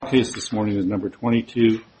case this morning is number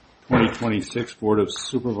 22-2026, Board of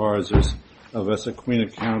Supervisors of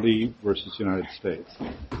Issaquena County versus United States.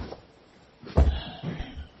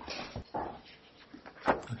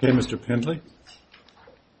 Okay, Mr. Pendley.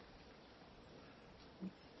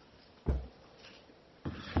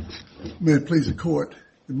 May it please the court.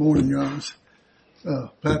 Good morning, Your Honors.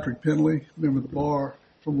 Patrick Pendley, member of the bar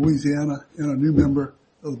from Louisiana and a new member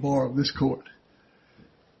of the bar of this court.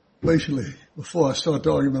 Basically, before I start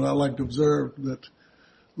the argument, I'd like to observe that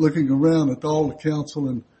looking around at all the counsel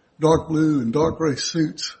in dark blue and dark gray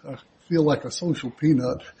suits, I feel like a social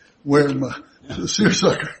peanut wearing my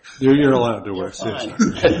seersucker. You're allowed to wear seersucker.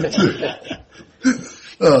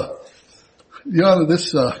 Your Honor,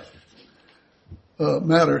 this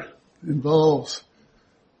matter involves,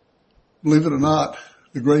 believe it or not,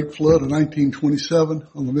 the Great Flood of 1927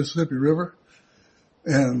 on the Mississippi River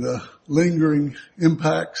and lingering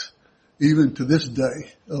impacts even to this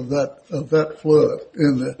day of that flood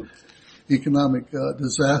and the economic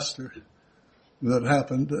disaster that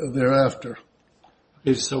happened thereafter.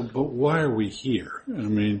 Okay, so, but why are we here? I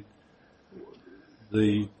mean,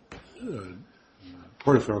 the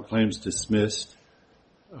Court of Federal Claims dismissed,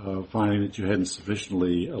 finding that you hadn't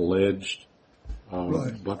sufficiently alleged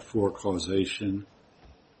Right. but for causation.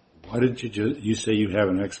 Why didn't you say you have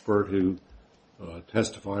an expert who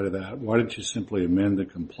testified to that? Why didn't you simply amend the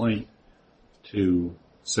complaint to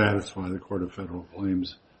satisfy the Court of Federal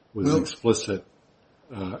Claims with an explicit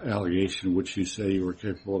allegation which you say you were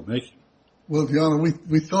capable of making? Well, Your Honor,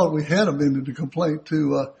 we thought we had amended the complaint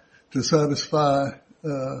to satisfy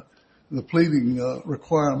the pleading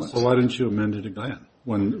requirements. So why didn't you amend it again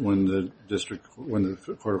when the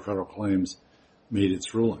Court of Federal Claims made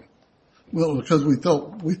its ruling? Well, because we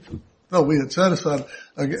thought we had satisfied.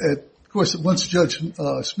 Of course, once Judge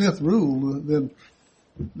Smith ruled, then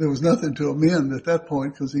there was nothing to amend at that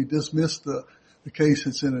point because he dismissed the case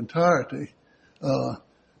in its entirety. Of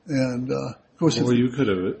course, well, you could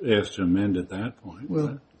have asked to amend at that point. Well,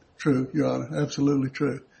 right? True, Your Honor, absolutely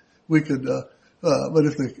true. We could, but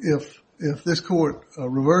if this court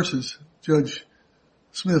reverses Judge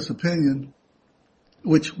Smith's opinion,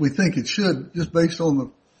 which we think it should, just based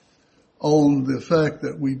on the fact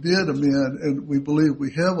that we did amend and we believe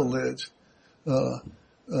we have alleged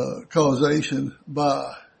causation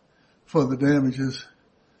for the damages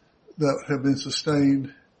that have been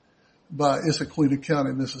sustained by Issaquena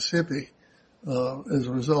County, Mississippi, as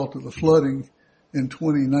a result of the flooding in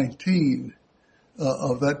 2019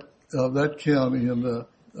 of that county and the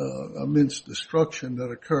immense destruction that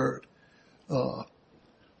occurred.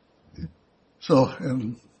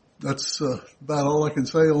 And that's about all I can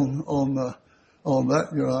say on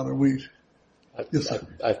that, Your Honor.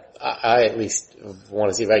 I at least want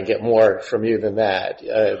to see if I can get more from you than that.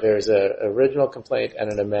 There's an original complaint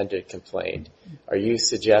and an amended complaint. Are you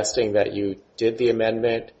suggesting that you did the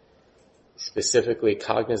amendment specifically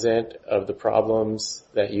cognizant of the problems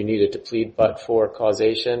that you needed to plead but for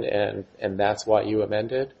causation, and that's why you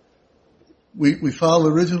amended? We filed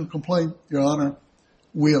the original complaint, Your Honor.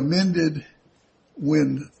 We amended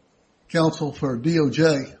when counsel for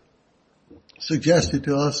DOJ suggested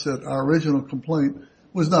to us that our original complaint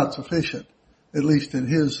was not sufficient, at least in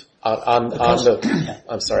his. On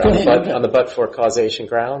the but for causation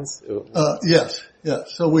grounds? Yes.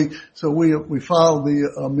 So we filed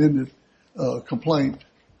the amended complaint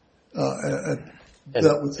that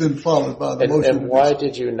was then followed by the motion. And why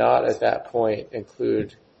did you not at that point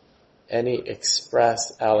include any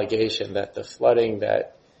express allegation that the flooding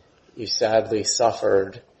that you sadly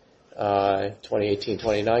suffered 2018,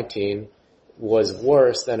 2019 was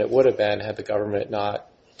worse than it would have been had the government not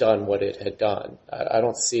done what it had done? I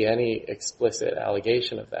don't see any explicit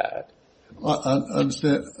allegation of that. I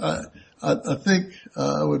understand. I think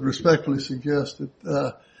I would respectfully suggest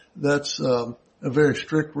that that's a very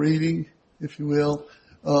strict reading, if you will,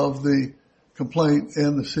 of the complaint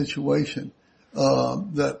and the situation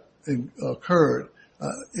that occurred.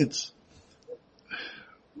 It's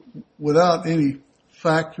without any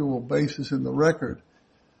factual basis in the record,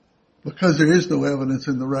 because there is no evidence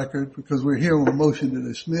in the record, because we're here on a motion to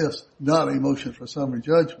dismiss, not a motion for summary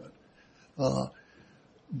judgment.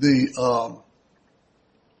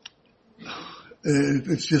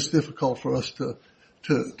 It's just difficult for us to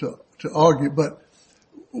argue, but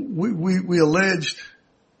we alleged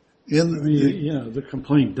in the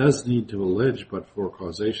complaint does need to allege but for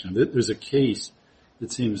causation. There's a case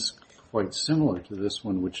that seems quite similar to this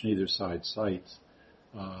one, which neither side cites,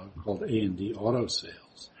 called A&D Auto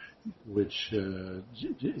Sales, which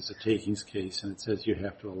is a takings case, and it says you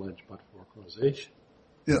have to allege but for causation.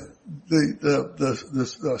 Yeah,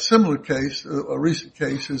 the similar case, a recent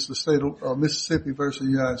case, is the state of Mississippi versus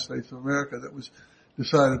the United States of America that was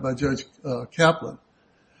decided by Judge Kaplan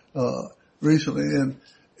recently,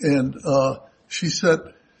 and she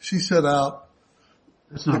set out.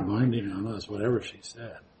 It's not binding on us, whatever she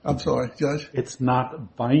said. I'm sorry, Judge. It's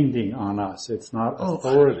not binding on us. It's not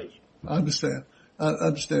authority. I understand,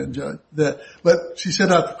 Judge. But she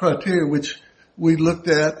set out the criteria which we looked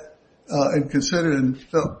at and considered and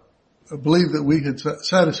believed that we had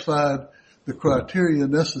satisfied the criteria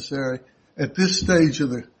necessary at this stage of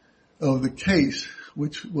the case,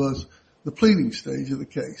 which was the pleading stage of the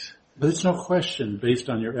case. But it's no question, based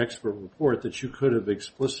on your expert report, that you could have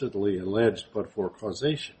explicitly alleged but for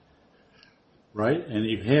causation, right? And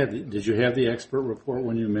did you have the expert report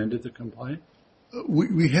when you amended the complaint?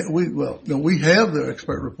 We have the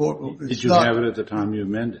expert report. Did you have it at the time you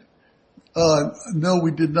amended? No,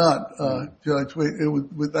 we did not, Judge.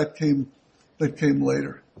 That came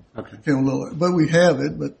later. Okay. Came a little later. But we have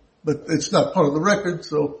it, but it's not part of the record,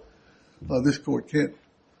 so this court can't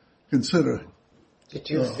consider. Did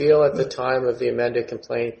you feel at the time of the amended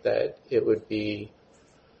complaint that it would be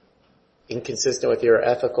inconsistent with your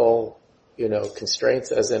ethical, constraints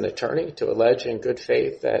as an attorney to allege in good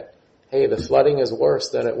faith that, hey, the flooding is worse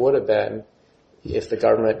than it would have been if the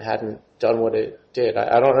government hadn't done what it did?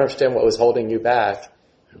 I don't understand what was holding you back.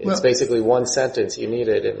 It's basically one sentence you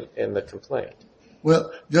needed in the complaint.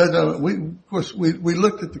 Well, Judge, we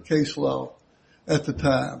looked at the case law at the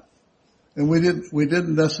time, and we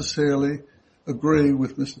didn't necessarily agree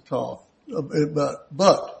with Mr. Toth,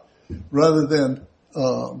 but rather than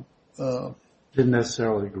didn't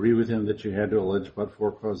necessarily agree with him that you had to allege but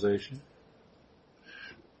for causation.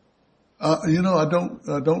 I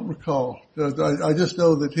don't recall. I just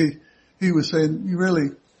know that he was saying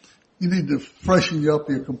you need to freshen up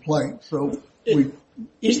your complaint. So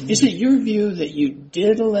is it your view that you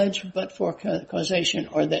did allege but for causation,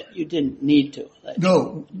 or that you didn't need to allege?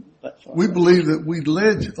 No, we believe that we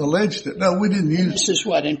alleged it. No, we didn't use. This is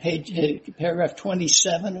what in paragraph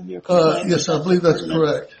 27 of your complaint. Yes, I believe that's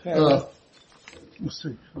correct. Let's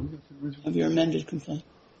see. Of your amended complaint.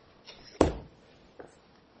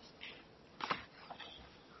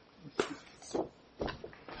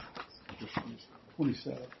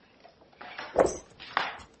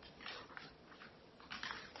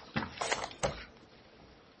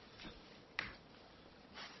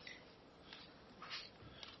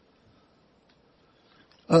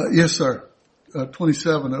 Yes, sir.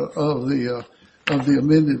 27 of the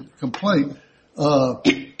amended complaint.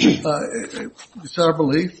 It's our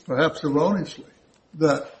belief, perhaps erroneously,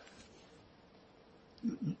 that.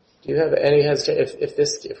 Do you have any hesitation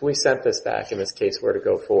if we sent this back and this case were to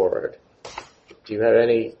go forward? Do you have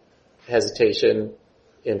any hesitation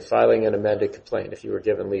in filing an amended complaint, if you were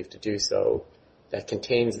given leave to do so, that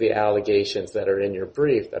contains the allegations that are in your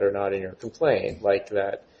brief that are not in your complaint, like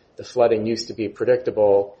that the flooding used to be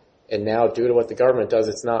predictable and now due to what the government does,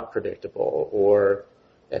 it's not predictable? Or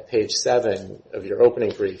at page 7 of your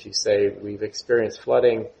opening brief, you say we've experienced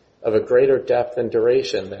flooding of a greater depth and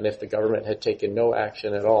duration than if the government had taken no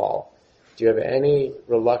action at all. Do you have any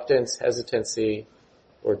reluctance, hesitancy,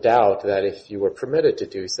 or doubt that if you were permitted to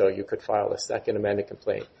do so, you could file a second amended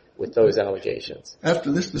complaint with those allegations?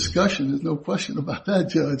 After this discussion, there's no question about that,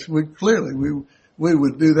 Judge. We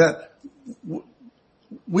would do that.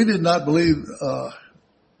 We did not believe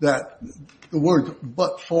that the words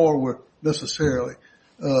 "but for" were necessarily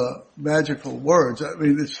magical words. I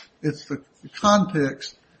mean, it's the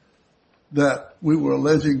context that we were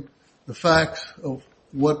alleging the facts of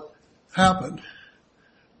what happened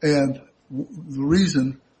and the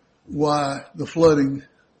reason why the flooding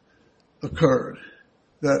occurred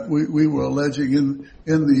that we were alleging in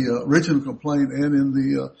the original complaint and in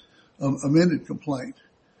the amended complaint.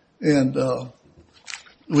 And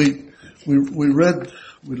we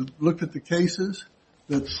looked at the cases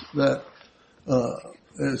that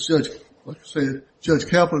as Judge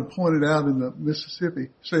Kaplan pointed out in the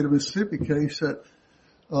state of Mississippi case, that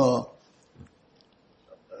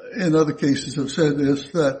in other cases have said this,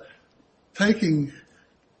 that takings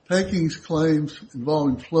claims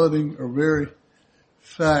involving flooding are very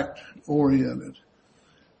fact oriented,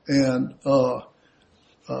 and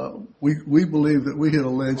we believe that we had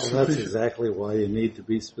alleged. Well, that's exactly why you need to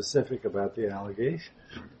be specific about the allegation.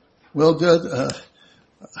 Well, Judge,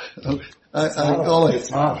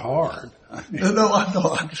 it's not hard. No, I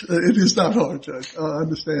know it is not hard, Judge. I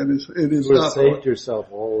understand it is not hard. You would have saved yourself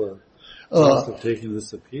all the cost of taking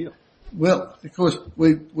this appeal. Well, of course,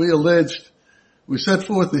 we alleged, we set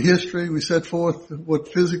forth the history, we set forth what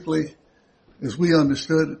physically as we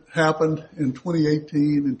understood it, happened in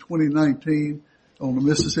 2018 and 2019 on the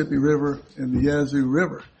Mississippi River and the Yazoo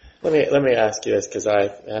River. Let me ask you this, because I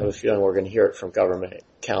have a feeling we're going to hear it from government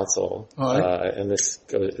counsel, and this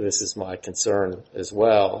is my concern as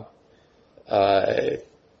well. They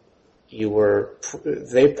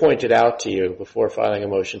pointed out to you before filing a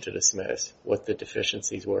motion to dismiss what the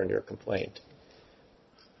deficiencies were in your complaint.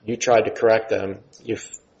 You tried to correct them.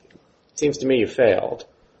 Seems to me you failed.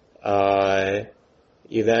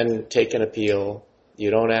 You then take an appeal.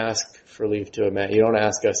 You don't ask for leave to amend. You don't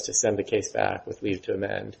ask us to send the case back with leave to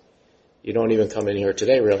amend. You don't even come in here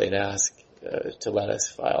today really and ask to let us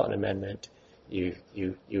file an amendment. You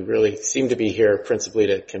really seem to be here principally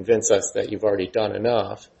to convince us that you've already done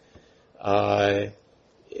enough.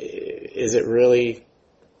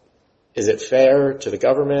 Is it fair to the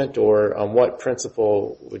government, or on what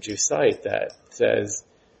principle would you cite that says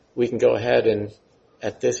we can go ahead and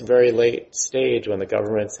at this very late stage when the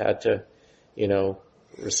government's had to,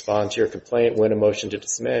 respond to your complaint, win a motion to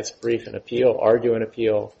dismiss, brief an appeal, argue an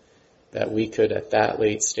appeal, that we could at that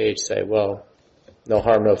late stage say, well, no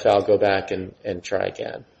harm, no foul, go back and try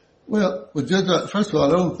again? Well, Judge, first of all,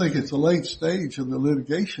 I don't think it's a late stage of the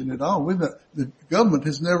litigation at all. The government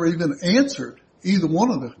has never even answered either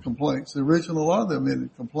one of the complaints, the original or the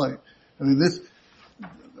amended complaint. I mean,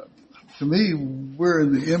 to me, we're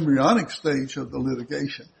in the embryonic stage of the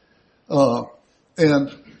litigation.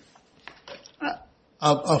 And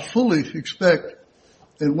I fully expect,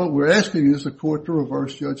 and what we're asking is the court to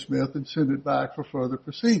reverse Judge Smith and send it back for further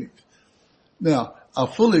proceedings. Now, I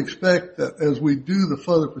fully expect that as we do the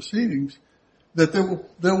further proceedings, that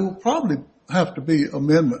there will probably have to be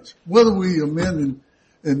amendments. Whether we amend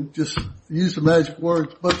and just use the magic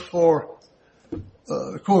words, but for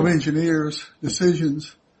the Corps of Engineers'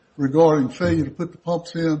 decisions regarding failure to put the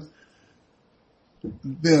pumps in,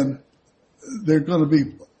 then there are going to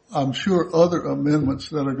be, I'm sure, other amendments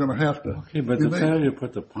that are going to have to Okay, but the failure to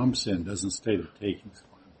put the pumps in doesn't state a takings claim.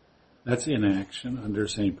 That's inaction under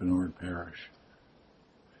St. Bernard Parish.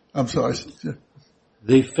 I'm sorry.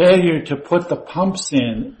 The failure to put the pumps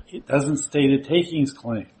in, it doesn't state a takings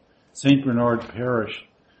claim. St. Bernard Parish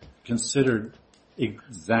considered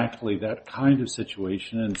exactly that kind of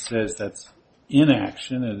situation and says that's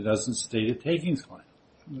inaction and it doesn't state a takings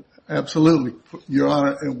claim. Absolutely, Your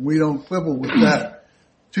Honor, and we don't quibble with that.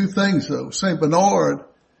 Two things, though. St. Bernard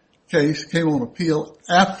case came on appeal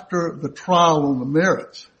after the trial on the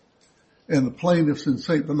merits, and the plaintiffs in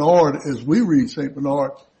St. Bernard, as we read St.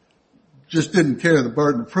 Bernard, just didn't carry the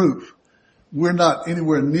burden of proof. We're not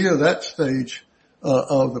anywhere near that stage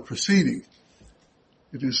of the proceeding.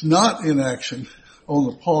 It is not inaction on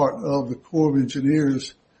the part of the Corps of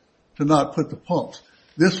Engineers to not put the pumps.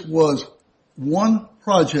 This was one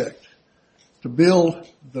project to build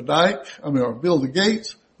the build the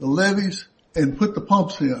gates, the levees, and put the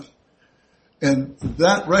pumps in. And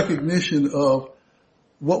that recognition of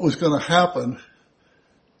what was going to happen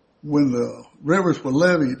when the rivers were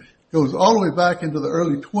levied goes all the way back into the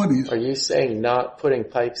early 20s. Are you saying not putting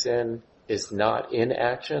pipes in is not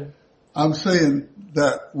inaction? I'm saying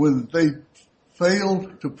that when they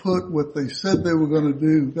failed to put what they said they were going to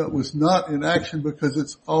do, that was not inaction because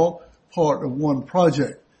it's all part of one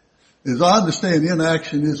project. As I understand,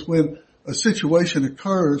 inaction is when a situation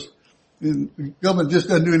occurs and the government just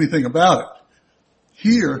doesn't do anything about it.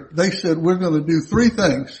 Here, they said we're going to do three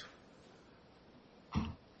things.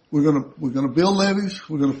 We're going to build levees,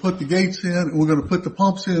 we're going to put the gates in, and we're going to put the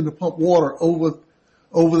pumps in to pump water over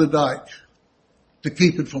the dike to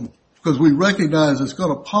keep it from, because we recognize it's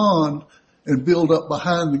going to pond and build up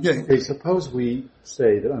behind the gate. Okay, suppose we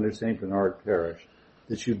say that under St. Bernard Parish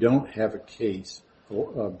that you don't have a case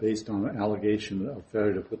based on an allegation of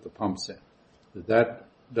failure to put the pumps in, that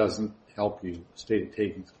doesn't help you state a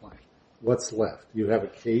takings claim. What's left? Do you have a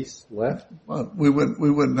case left? Well, we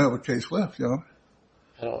wouldn't have a case left, you know.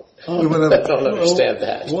 I don't understand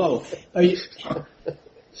that. Whoa.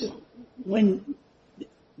 When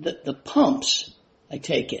the pumps, I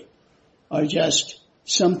take it, are just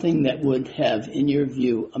something that would have, in your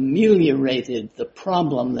view, ameliorated the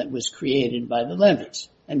problem that was created by the levees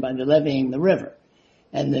and by the levying the river.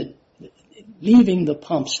 And that leaving the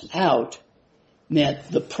pumps out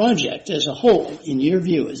meant the project as a whole, in your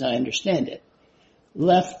view, as I understand it,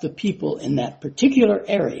 left the people in that particular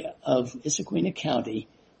area of Issaquena County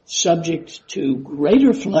subject to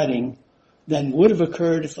greater flooding than would have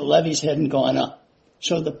occurred if the levees hadn't gone up.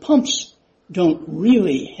 So the pumps don't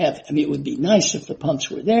really have, it would be nice if the pumps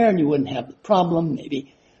were there and you wouldn't have the problem,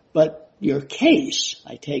 maybe. But your case,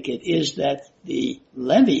 I take it, is that the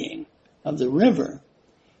levying of the river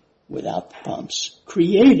without the pumps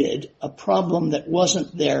created a problem that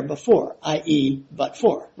wasn't there before, i.e. but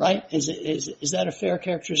for, right? Is that a fair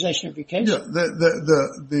characterization of your case? Yeah,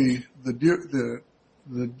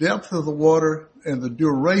 the depth of the water and the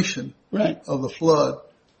duration of the flood,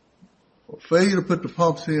 failure to put the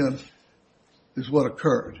pumps in is what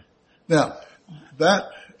occurred. Now,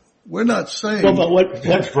 we're not saying... Well, but what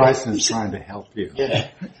Judge Bryson is trying to help you. Yeah.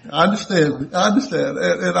 I understand,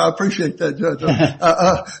 and I appreciate that, Judge.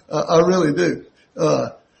 I really do.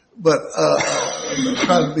 But I'm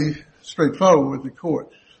trying to be straightforward with the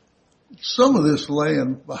court. Some of this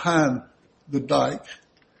land behind the dike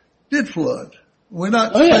did flood. We're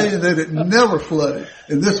not saying that it never flooded,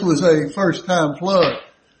 and this was a first-time flood,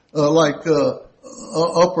 like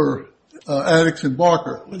Upper Addicks and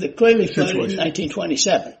Barker. Well, it clearly flooded in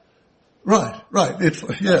 1927. Right.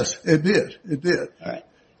 Yes, it did. All right.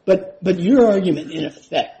 But your argument, in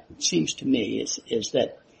effect, it seems to me, is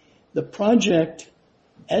that the project,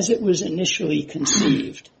 as it was initially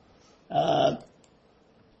conceived,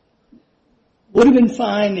 would have been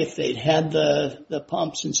fine if they'd had the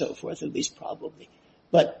pumps and so forth, at least probably.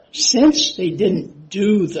 But since they didn't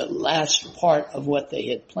do the last part of what they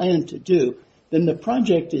had planned to do, then the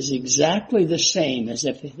project is exactly the same as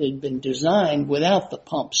if it had been designed without the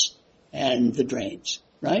pumps and the drains,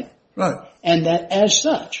 right? Right. And that, as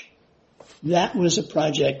such, that was a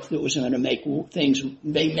project that was going to make things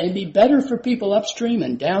maybe better for people upstream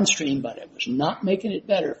and downstream, but it was not making it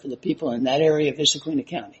better for the people in that area of Issaquena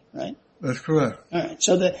County, right? That's correct. All right.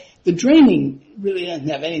 So the draining really doesn't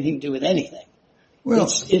have anything to do with anything. Well,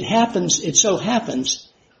 it so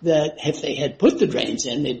happens that if they had put the drains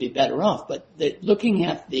in, they'd be better off. But looking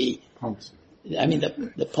at the pumps,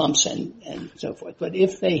 the pumps and so forth. But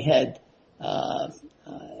if they had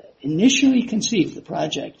initially conceived the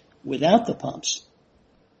project without the pumps,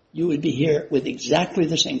 you would be here with exactly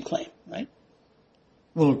the same claim, right?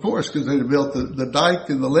 Well, of course, because they'd have built the dike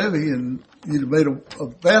and the levee, and you'd have made a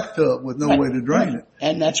bathtub with no way to drain it.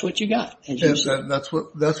 And that's what you got. That's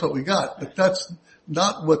what we got. But that's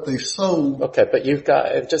not what they sold. Okay, but you've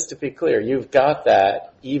got, just to be clear, you've got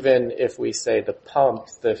that even if we say the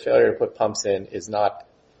failure to put pumps in is not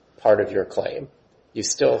part of your claim. You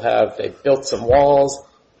still have, they built some walls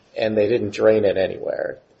and they didn't drain it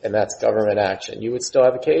anywhere, and that's government action. You would still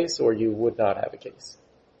have a case, or you would not have a case?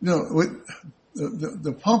 No,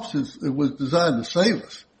 the pumps it was designed to save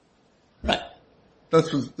us. Right.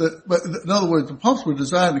 But in other words, the pumps were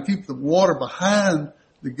designed to keep the water behind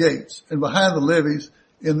the gates and behind the levees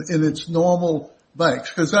in its normal banks,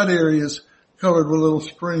 because that area is covered with little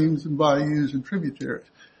streams and bayous and tributaries.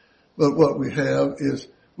 But what we have is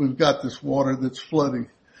we've got this water that's flooding,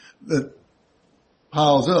 that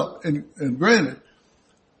piles up. And granted,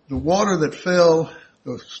 the water that fell,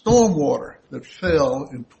 the storm water that fell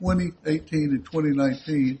in 2018 and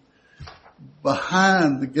 2019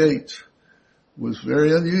 behind the gates was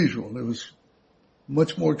very unusual. It was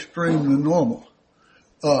much more extreme than normal.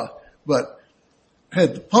 But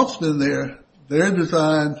had the pumps been there, they're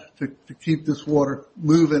designed to keep this water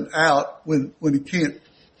moving out when it can't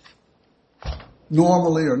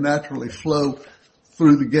normally or naturally flow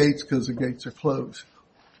through the gates because the gates are closed.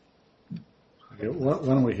 Okay, why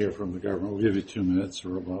don't we hear from the government? We'll give you 2 minutes for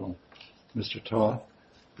rebuttal. Mr. Toth.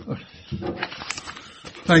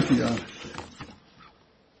 Thank you, Your Honor.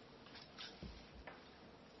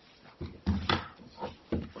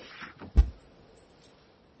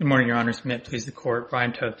 Good morning, Your Honors. May it please the Court.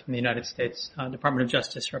 Brian Toth from the United States Department of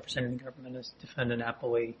Justice, representing the government as defendant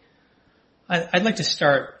appellee. I'd like to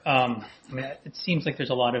start, it seems like there's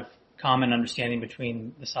a lot of common understanding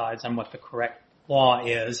between the sides on what the correct law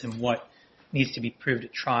is and what needs to be proved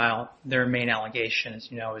at trial. Their main allegation,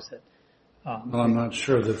 as you know, is that... Well, I'm not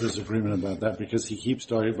sure that there's agreement about that, because he keeps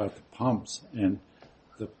talking about the pumps, and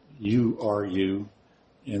you argue,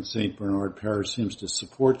 and St. Bernard Parish seems to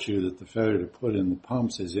support you, that the failure to put in the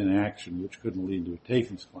pumps is inaction, which couldn't lead to a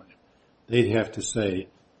takings claim. They'd have to say,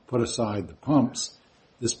 put aside the pumps,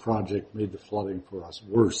 this project made the flooding for us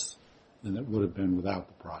worse than it would have been without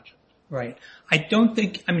the project. Right. I don't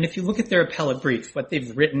think, if you look at their appellate brief, what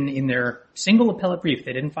they've written in their single appellate brief,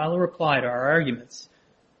 they didn't file a reply to our arguments.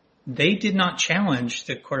 They did not challenge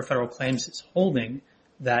the Court of Federal Claims' holding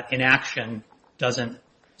that inaction doesn't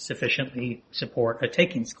sufficiently support a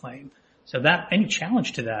takings claim. So that any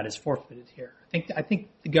challenge to that is forfeited here. I think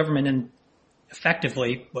the government and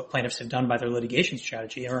effectively what plaintiffs have done by their litigation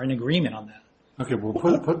strategy are in agreement on that. Okay, well,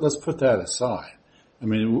 let's put that aside.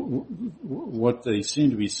 What they seem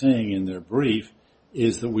to be saying in their brief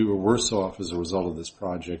is that we were worse off as a result of this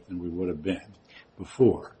project than we would have been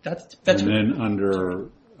before. That's and then under,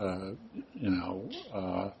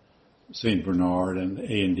 St. Bernard and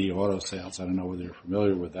A&D Auto Sales. I don't know whether you're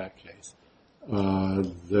familiar with that case.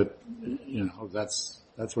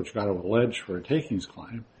 That's what you got to allege for a takings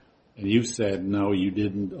claim. And you said, no, you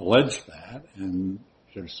didn't allege that, and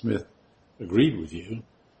Judge Smith agreed with you.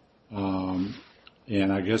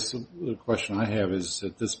 And I guess the question I have is,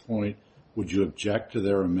 at this point, would you object to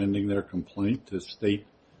their amending their complaint to state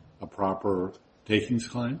a proper takings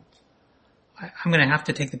claim? I'm going to have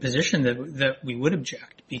to take the position that we would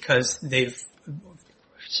object, because they've,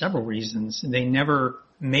 for several reasons, they never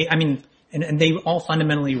made, and they all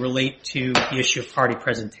fundamentally relate to the issue of party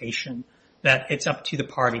presentation, that it's up to the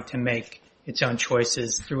party to make its own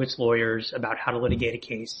choices through its lawyers about how to litigate a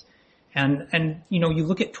case. And you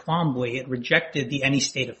look at Twombly, it rejected the any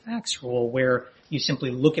state of facts rule, where you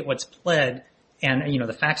simply look at what's pled and,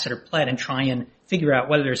 the facts that are pled and try and figure out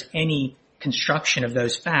whether there's any construction of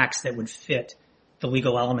those facts that would fit the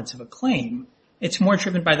legal elements of a claim. It's more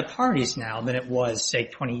driven by the parties now than it was, say,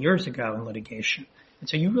 20 years ago in litigation. And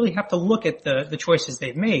so you really have to look at the choices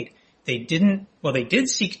they've made. They did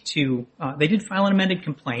file an amended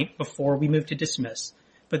complaint before we moved to dismiss,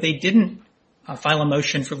 but they didn't file a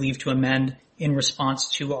motion for leave to amend in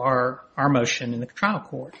response to our motion in the trial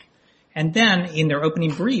court. And then in their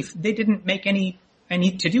opening brief, they didn't make any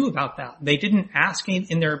to do about that. They didn't ask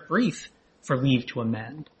in their brief for leave to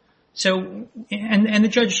amend. So, and the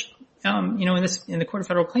judge, in the Court of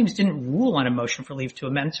Federal Claims didn't rule on a motion for leave to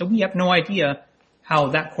amend, so we have no idea how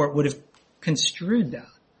that court would have construed that.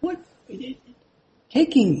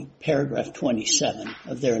 Taking paragraph 27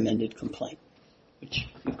 of their amended complaint, which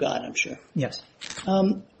you've got, I'm sure. Yes.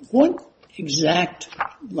 What exact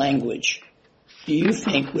language do you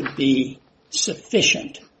think would be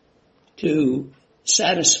sufficient to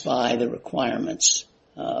satisfy the requirements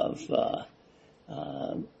of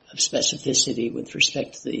specificity with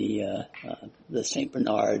respect to the St.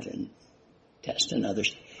 Bernard and test and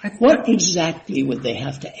others? What exactly would they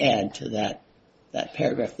have to add to that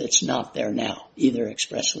paragraph that's not there now, either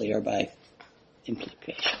expressly or by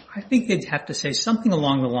implication? I think they'd have to say something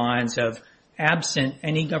along the lines of, absent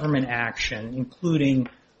any government action, including,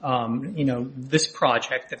 this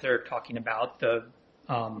project that they're talking about, the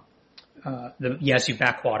Yazoo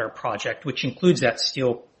Backwater project, which includes that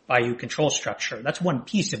steel bayou control structure. That's one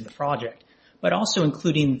piece of the project, but also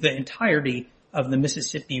including the entirety of the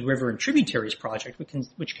Mississippi River and Tributaries project,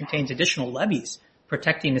 which contains additional levees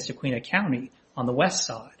protecting Issaquena County on the west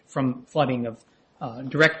side from flooding of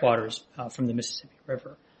direct waters from the Mississippi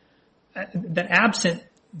River. That absent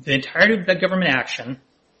the entirety of that government action,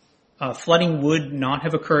 flooding would not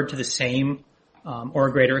have occurred to the same or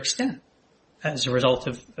a greater extent as a result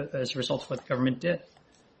of what the government did.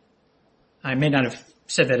 I may not have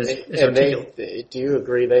said that as articulate. Do you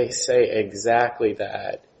agree they say exactly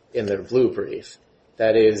that in their blue brief?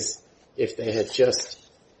 That is, if they had just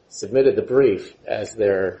submitted the brief as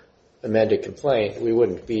their amended complaint, we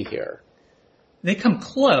wouldn't be here. They come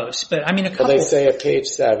close, but a couple... They say at page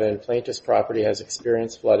 7, plaintiff's property has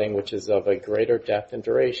experienced flooding which is of a greater depth and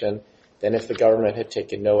duration than if the government had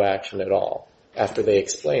taken no action at all, after they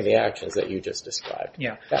explain the actions that you just described.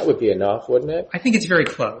 Yeah. That would be enough, wouldn't it? I think it's very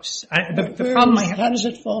close. The problem I have... How does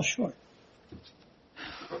it fall short?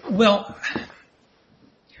 Well,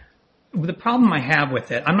 the problem I have with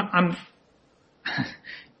it,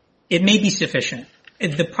 it may be sufficient.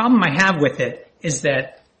 The problem I have with it is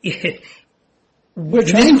that we're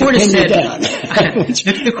trying to pin you down.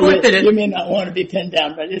 You may not want to be pinned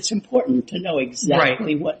down, but it's important to know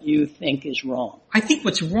exactly what you think is wrong. I think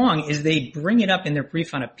what's wrong is they bring it up in their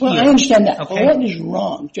brief on appeal. Well, I understand that. Okay. But what is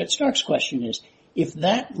wrong? Judge Stark's question is, if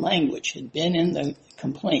that language had been in the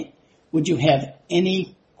complaint, would you have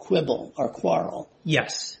any quibble or quarrel?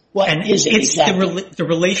 Yes. What is it exactly? It's the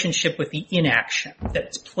relationship with the inaction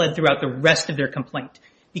that's pled throughout the rest of their complaint.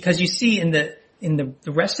 Because you see in the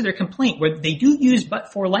rest of their complaint where they do use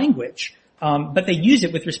but-for language, but they use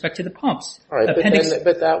it with respect to the pumps. All right,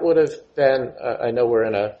 but that would have been, I know we're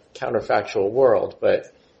in a counterfactual world,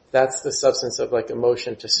 but that's the substance of like a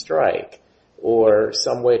motion to strike or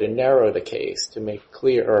some way to narrow the case to make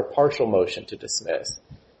clear, or a partial motion to dismiss.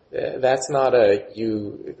 That's not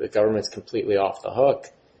the government's completely off the hook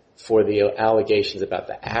for the allegations about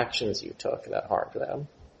the actions you took that harmed them.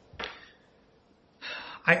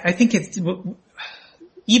 I think it's,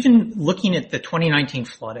 even looking at the 2019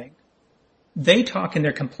 flooding, they talk in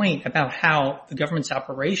their complaint about how the government's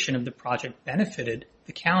operation of the project benefited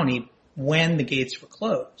the county when the gates were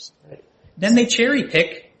closed. Right. Then they cherry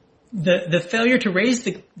pick the failure to raise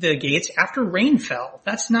the gates after rain fell.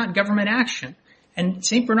 That's not government action. And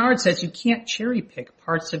St. Bernard says you can't cherry pick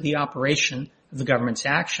parts of the operation of the government's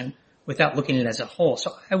action without looking at it as a whole.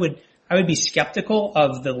 So I would I would be skeptical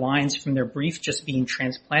of the lines from their brief just being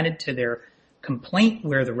transplanted to their complaint,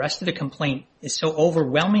 where the rest of the complaint is so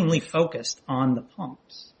overwhelmingly focused on the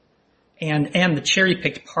pumps and the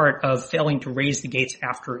cherry-picked part of failing to raise the gates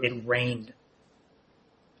after it rained.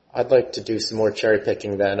 I'd like to do some more cherry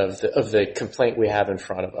picking then of the complaint we have in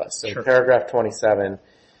front of us. So Sure. Paragraph 27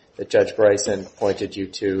 that Judge Bryson pointed you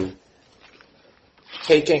to,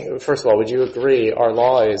 first of all, would you agree our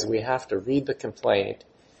law is we have to read the complaint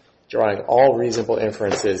drawing all reasonable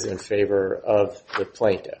inferences in favor of the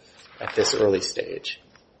plaintiff at this early stage?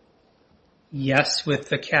 Yes, with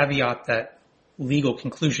the caveat that legal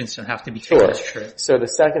conclusions don't have to be taken as true. So the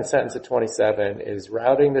second sentence of 27 is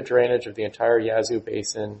routing the drainage of the entire Yazoo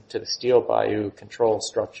Basin to the Steel Bayou control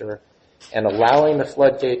structure and allowing the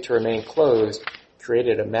floodgate to remain closed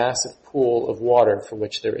created a massive pool of water for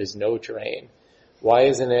which there is no drain. Why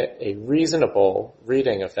isn't it a reasonable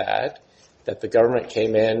reading of that the government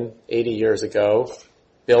came in 80 years ago,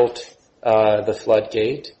 built the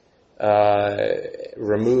floodgate,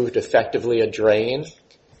 removed effectively a drain,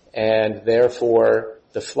 and therefore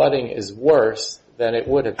the flooding is worse than it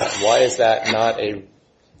would have been? Why is that not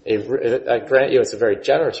I grant you it's a very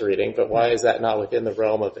generous reading, but why is that not within the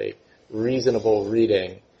realm of a reasonable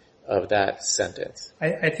reading of that sentence?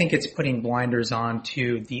 I think it's putting blinders on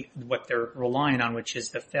to what they're relying on, which is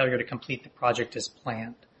the failure to complete the project as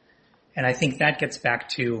planned. And I think that gets back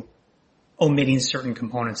to omitting certain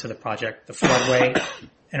components of the project, the floodway,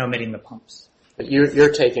 and omitting the pumps. But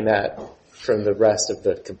you're taking that from the rest of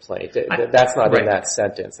the complaint. That's not right. in that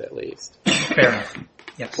sentence, at least. Fair enough.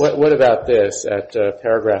 Yes. What about this? At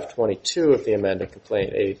paragraph 22 of the amended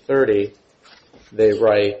complaint, A30, they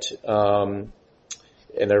write, and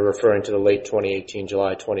they're referring to the late 2018,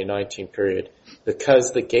 July 2019 period,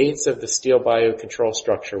 because the gates of the Steel Bayou control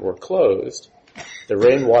structure were closed, the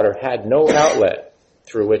rainwater had no outlet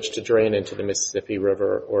through which to drain into the Mississippi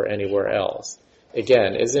River or anywhere else.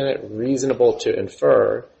 Again, isn't it reasonable to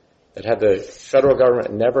infer that had the federal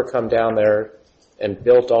government never come down there and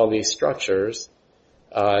built all these structures,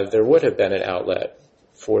 there would have been an outlet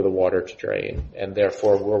for the water to drain, and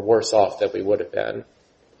therefore we're worse off than we would have been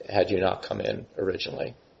had you not come in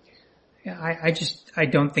originally? Yeah, I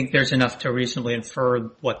don't think there's enough to reasonably infer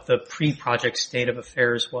what the pre-project state of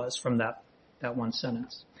affairs was from that one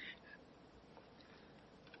sentence.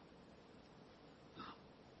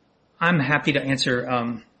 I'm happy to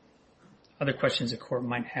answer other questions the court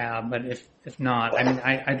might have, but if not, I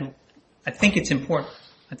mean, I think it's important.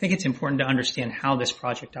 I think it's important to understand how this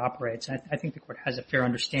project operates. I think the court has a fair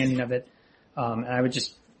understanding of it, and I would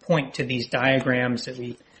just point to these diagrams that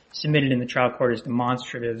we submitted in the trial court as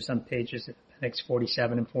demonstratives on pages appendix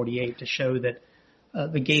 47 and 48 to show that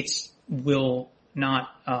the gates will not,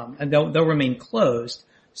 and they'll remain closed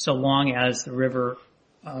so long as the river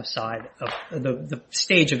side of the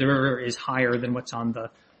stage of the river is higher than what's on the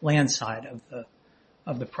land side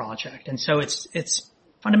of the project, and so it's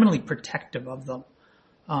fundamentally protective of them,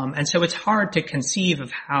 and so it's hard to conceive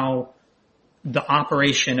of how the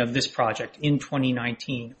operation of this project in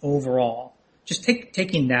 2019 overall, just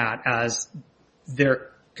taking that as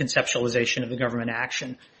their conceptualization of the government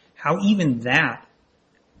action, how even that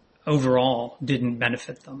overall didn't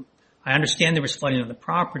benefit them. I understand there was flooding of the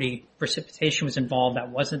property, precipitation was involved, that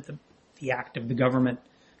wasn't the act of the government,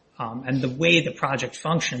 and the way the project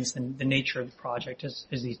functions and the nature of the project, as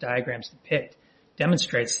these diagrams depict,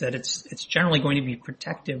 demonstrates that it's generally going to be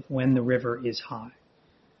protective when the river is high.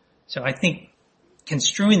 So I think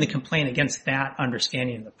construing the complaint against that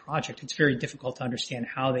understanding of the project, it's very difficult to understand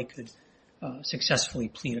how they could successfully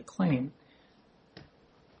plead a claim.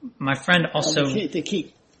 My friend also... The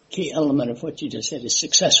key element of what you just said is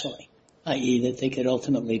successfully, i.e. that they could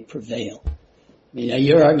ultimately prevail. I mean,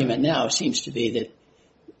 your argument now seems to be that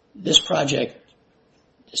this project,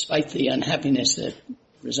 despite the unhappiness that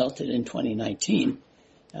resulted in 2019,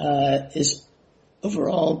 is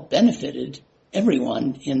overall benefited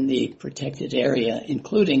everyone in the protected area,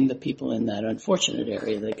 including the people in that unfortunate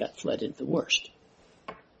area that got flooded the worst.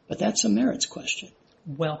 But that's a merits question.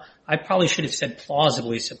 Well, I probably should have said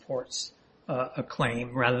plausibly supports a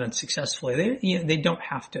claim rather than successfully. They don't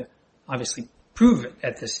have to obviously prove it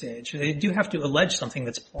at this stage. They do have to allege something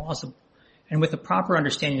that's plausible. And with a proper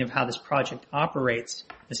understanding of how this project operates,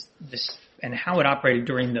 this and how it operated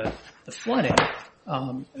during the flooding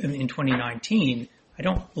in 2019, I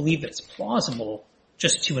don't believe that it's plausible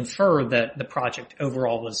just to infer that the project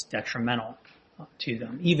overall was detrimental to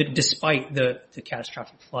them, even despite the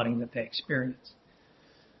catastrophic flooding that they experienced.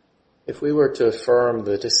 If we were to affirm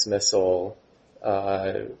the dismissal,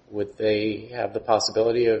 would they have the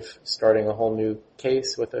possibility of starting a whole new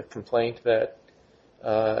case with a complaint that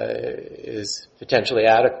is potentially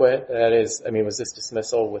adequate? That is, I mean, was this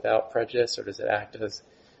dismissal without prejudice, or does it act as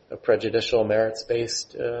a prejudicial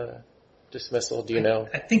merits-based dismissal? Do you know?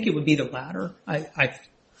 I think it would be the latter. I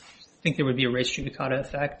think there would be a res judicata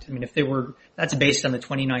effect. I mean, that's based on the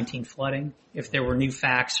 2019 flooding. If there were new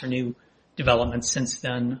facts or new developments since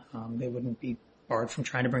then, they wouldn't be barred from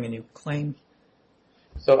trying to bring a new claim.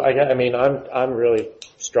 So I'm really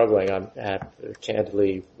struggling.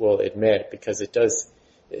 Candidly will admit, because it does.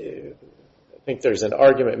 I think there's an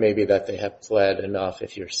argument maybe that they have pled enough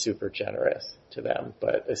if you're super generous to them.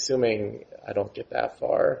 But assuming I don't get that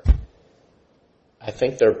far, I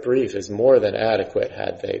think their brief is more than adequate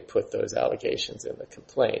had they put those allegations in the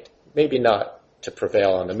complaint. Maybe not to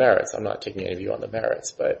prevail on the merits. I'm not taking any view on the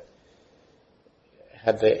merits, but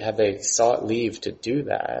had they sought leave to do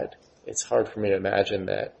that, it's hard for me to imagine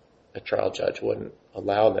that a trial judge wouldn't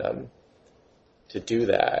allow them to do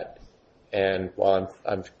that. And while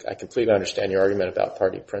I completely understand your argument about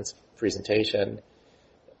party presentation,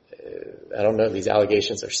 I don't know, these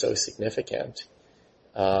allegations are so significant.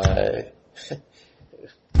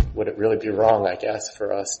 Would it really be wrong, I guess,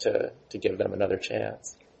 for us to give them another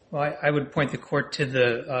chance? Well, I would point the court to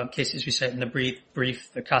the cases we cite in the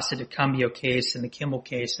brief, the Casa de Cambio case and the Kimball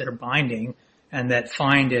case that are binding and that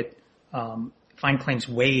find claims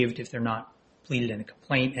waived if they're not pleaded in a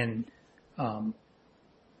complaint, and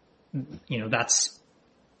that's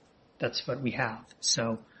what we have.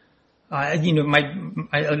 So, in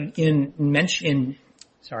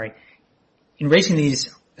raising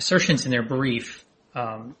these assertions in their brief,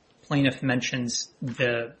 plaintiff mentions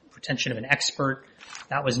the retention of an expert.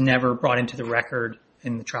 That was never brought into the record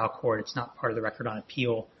in the trial court. It's not part of the record on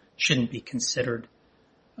appeal. Shouldn't be considered.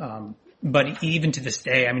 But even to this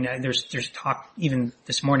day, I mean, there's talk even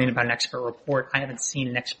this morning about an expert report. I haven't seen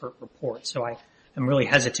an expert report, so I am really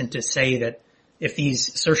hesitant to say that if these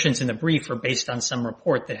assertions in the brief are based on some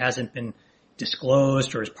report that hasn't been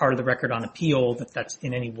disclosed or is part of the record on appeal, that's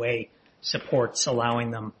in any way supports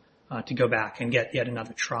allowing them to go back and get yet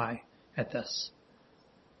another try at this.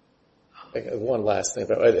 One last thing.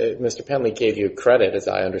 Mr. Penley gave you credit, as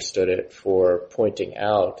I understood it, for pointing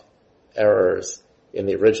out errors in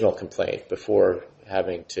the original complaint before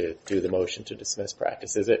having to do the motion to dismiss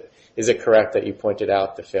practice. Is it correct that you pointed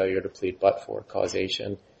out the failure to plead but-for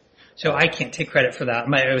causation? So I can't take credit for that.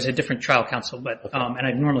 It was a different trial counsel, but okay. And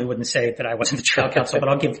I normally wouldn't say that I wasn't the trial counsel, but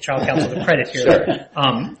I'll give the trial counsel the credit here.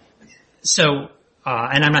 Sure.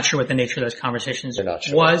 And I'm not sure what the nature of those conversations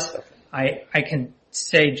was. Okay. I can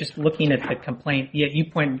say, just looking at the complaint, you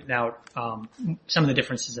pointed out some of the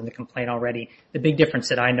differences in the complaint already. The big difference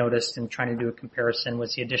that I noticed in trying to do a comparison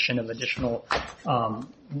was the addition of additional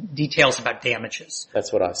details about damages.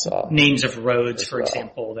 That's what I saw. Names of roads, for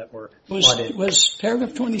example, that were flooded. Was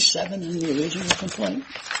paragraph 27 in the original complaint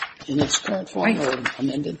in its current form or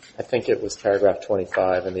amended? I think it was paragraph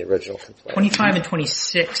 25 in the original complaint. 25 and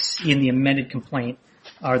 26 in the amended complaint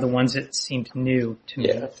are the ones that seemed new to me.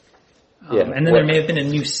 Yeah. And then there may have been a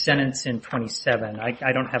new sentence in 27.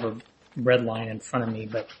 I don't have a red line in front of me,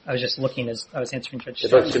 but I was just looking as I was answering Judge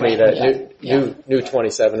Stark's question. It looked to me that new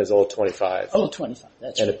 27 is old 25. Old 25,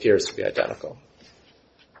 that's right. And appears to be identical.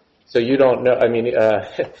 So you don't know,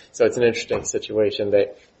 so it's an interesting situation.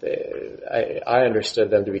 I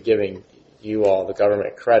understood them to be giving you all, the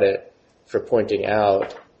government, credit for pointing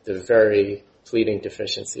out the very pleading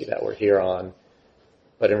deficiency that we're here on.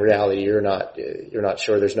 But in reality, you're not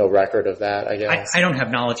sure. There's no record of that, I guess. I don't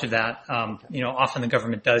have knowledge of that. Often the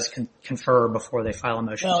government does confer before they file a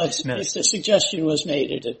motion to dismiss. If the suggestion was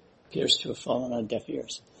made, it appears to have fallen on deaf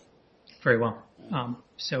ears. Very well.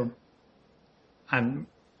 So I'm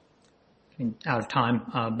out of time,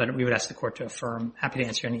 but we would ask the court to affirm. Happy to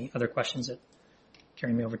answer any other questions that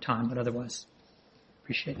carry me over time, but otherwise,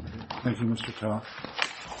 appreciate it. Thank you, Mr. Toth.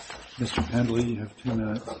 Mr. Pendley, you have 2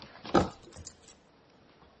 minutes.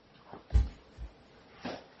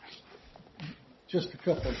 Just a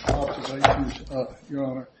couple of observations, Your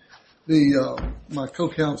Honor. My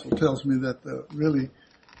co-counsel tells me that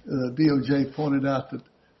DOJ pointed out that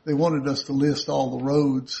they wanted us to list all the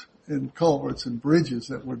roads and culverts and bridges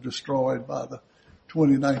that were destroyed by the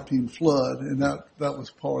 2019 flood, and that was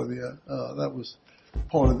part of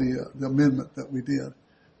the amendment that we did,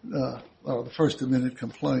 or the first amended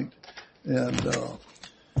complaint, and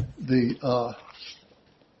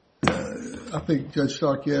I think Judge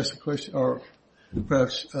Stark, you asked a question, or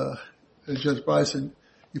perhaps Judge Bryson,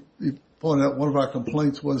 you pointed out one of our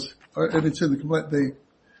complaints was, and it's in the complaint,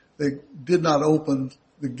 they did not open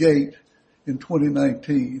the gate in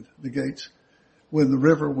 2019, the gates, when the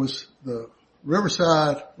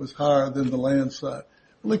riverside was higher than the land side.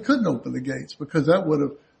 Well, they couldn't open the gates because that would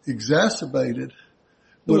have exacerbated.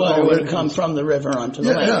 The water would have come from the river onto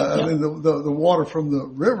the lake. Yeah, I mean, the water from the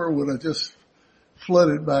river would have just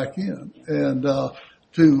flooded back in and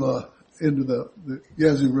into the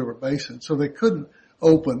Yazoo River Basin. So they couldn't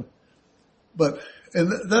open,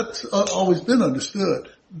 and that's always been understood.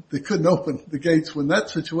 They couldn't open the gates when that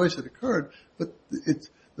situation occurred. But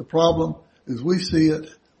the problem, as we see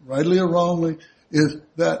it, rightly or wrongly, is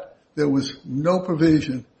that there was no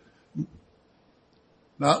provision,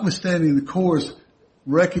 notwithstanding the Corps'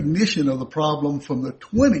 recognition of the problem from the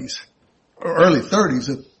 20s or early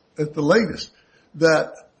 30s at the latest,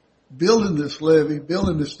 that building this levee,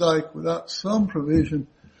 building this dike without some provision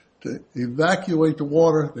to evacuate the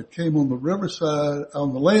water that came on the riverside,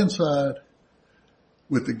 on the land side,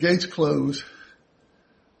 with the gates closed,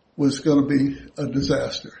 was going to be a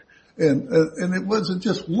disaster. And it wasn't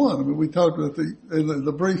just one. I mean, we talked about in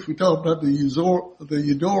the brief, we talked about the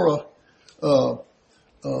Eudora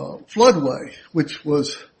floodway, which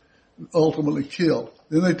was ultimately killed.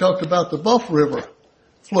 Then they talked about the Buff River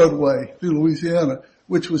floodway through Louisiana,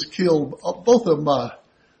 which was killed, both of them by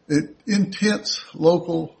intense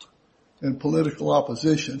local and political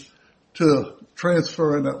opposition to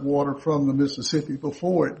transferring that water from the Mississippi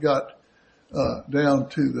before it got down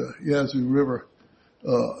to the Yazoo River,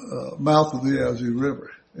 mouth of the Yazoo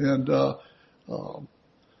River. And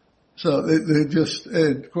so they just,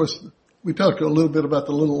 and of course, we talked a little bit about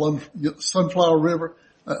the little Sunflower River.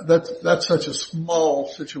 That's such a small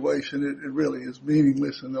situation. It really is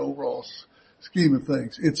meaningless in the overall scheme of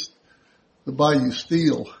things. It's the Bayou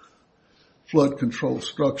Steel flood control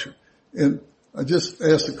structure. And I just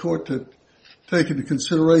asked the court to take into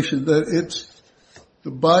consideration that it's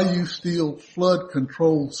the Bayou Steel flood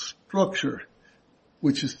control structure,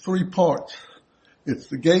 which is three parts. It's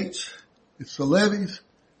the gates, it's the levees,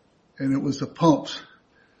 and it was the pumps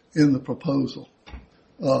in the proposal.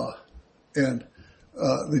 They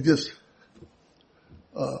just,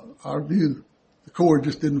 our view, the Corps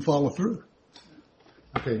just didn't follow through.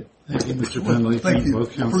 Okay. Thank you, Mr. Penley. Thank you.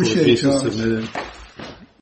 Both counsel. Appreciate The case is you. submitted.